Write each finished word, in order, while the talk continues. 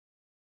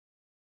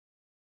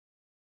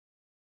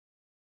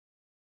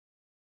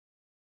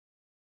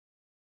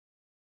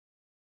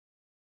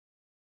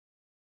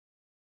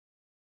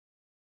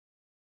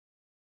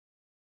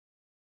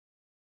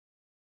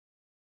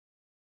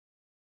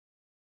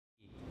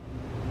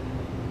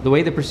The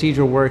way the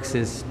procedure works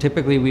is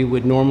typically we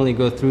would normally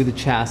go through the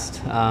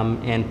chest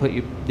and put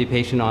the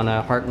patient on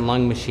a heart and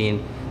lung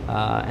machine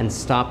and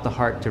stop the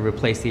heart to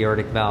replace the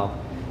aortic valve.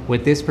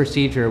 With this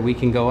procedure, we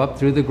can go up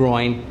through the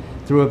groin,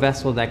 through a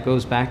vessel that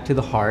goes back to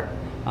the heart,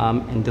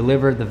 and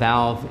deliver the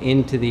valve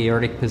into the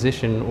aortic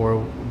position,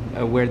 or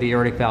where the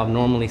aortic valve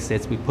normally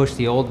sits. We push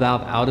the old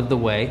valve out of the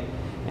way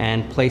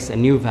and place a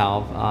new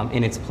valve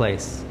in its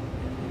place.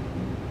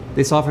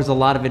 This offers a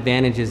lot of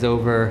advantages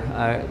over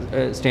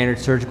a standard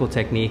surgical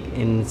technique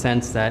in the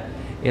sense that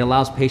it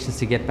allows patients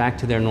to get back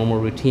to their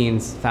normal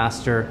routines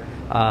faster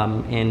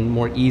and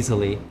more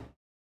easily.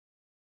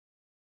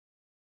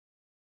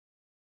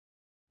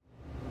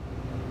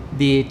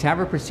 The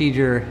TAVR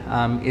procedure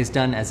is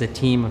done as a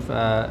team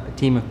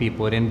of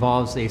people. It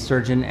involves a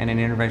surgeon and an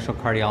interventional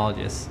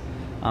cardiologist.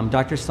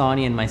 Dr.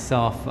 Sani and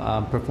myself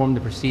perform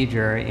the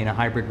procedure in a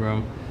hybrid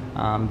room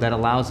that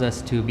allows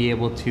us to be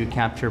able to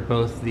capture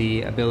both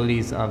the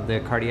abilities of the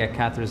cardiac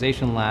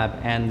catheterization lab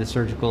and the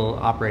surgical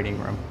operating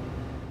room.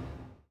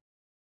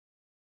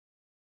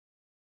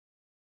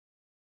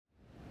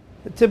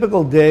 A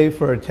typical day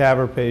for a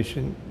TAVR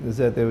patient is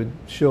that they would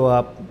show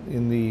up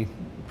in the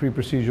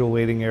pre-procedural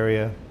waiting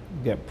area,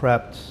 get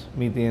prepped,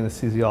 meet the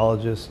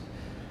anesthesiologist.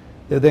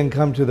 They then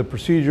come to the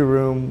procedure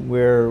room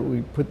where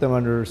we put them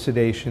under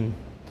sedation.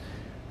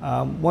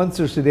 Once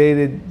they're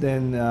sedated,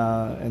 then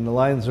and the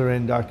lines are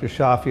in, Dr.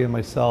 Shafi and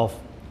myself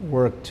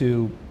work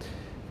to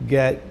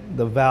get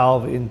the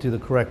valve into the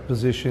correct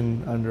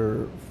position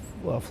under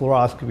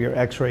fluoroscopy or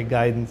X-ray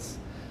guidance.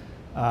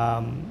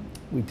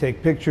 We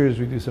take pictures,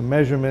 we do some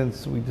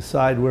measurements, we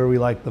decide where we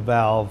like the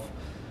valve.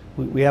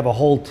 We have a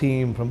whole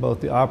team from both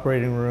the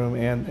operating room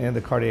and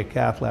the cardiac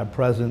cath lab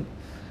present.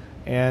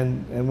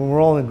 And when we're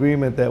all in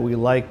agreement that we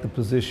like the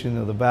position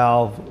of the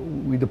valve,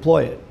 we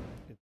deploy it.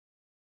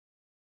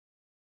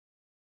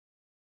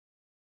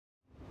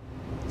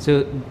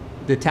 So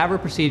the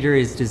TAVR procedure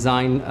is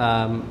designed,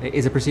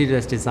 is a procedure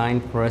that's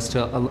designed for us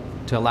to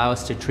allow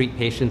us to treat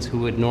patients who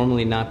would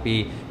normally not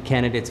be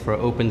candidates for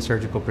open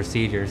surgical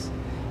procedures.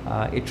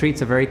 It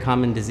treats a very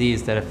common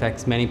disease that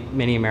affects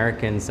many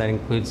Americans. That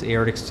includes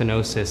aortic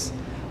stenosis.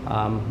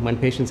 When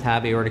patients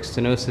have aortic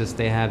stenosis,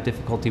 they have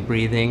difficulty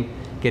breathing,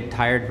 get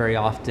tired very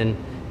often,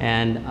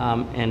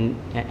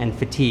 and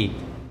fatigue.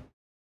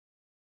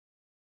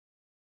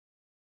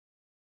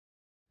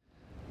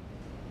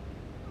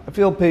 I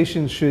feel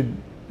patients should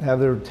have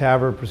their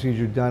TAVR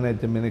procedure done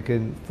at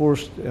Dominican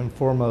first and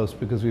foremost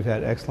because we've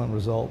had excellent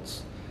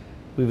results.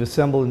 We've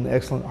assembled an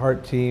excellent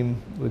heart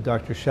team with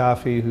Dr.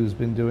 Shafi, who's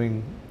been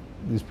doing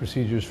these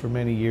procedures for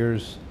many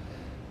years.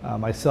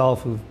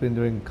 Myself, who've been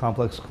doing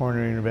complex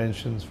coronary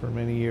interventions for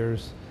many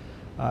years.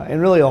 And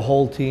really a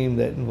whole team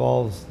that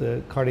involves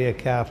the cardiac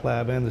cath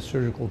lab and the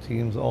surgical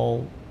teams,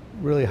 all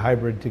really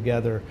hybrid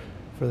together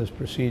for this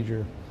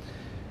procedure.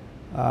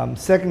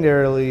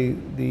 Secondarily,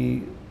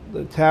 the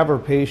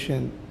TAVR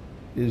patient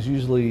is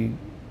usually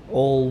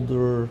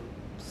older,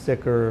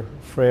 sicker,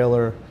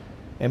 frailer,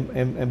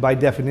 and by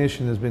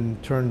definition has been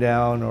turned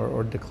down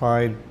or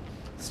declined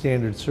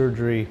standard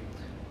surgery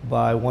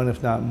by one,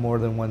 if not more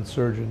than one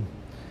surgeon.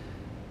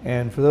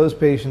 And for those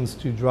patients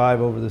to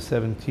drive over the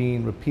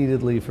 17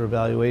 repeatedly for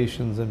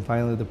evaluations and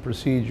finally the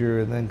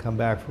procedure and then come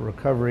back for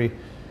recovery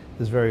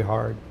is very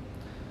hard.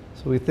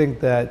 So we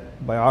think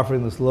that by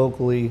offering this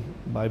locally,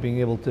 by being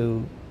able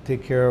to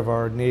take care of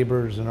our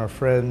neighbors and our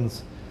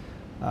friends,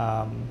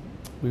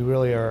 we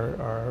really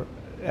are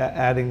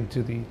adding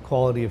to the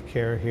quality of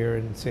care here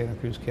in Santa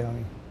Cruz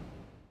County.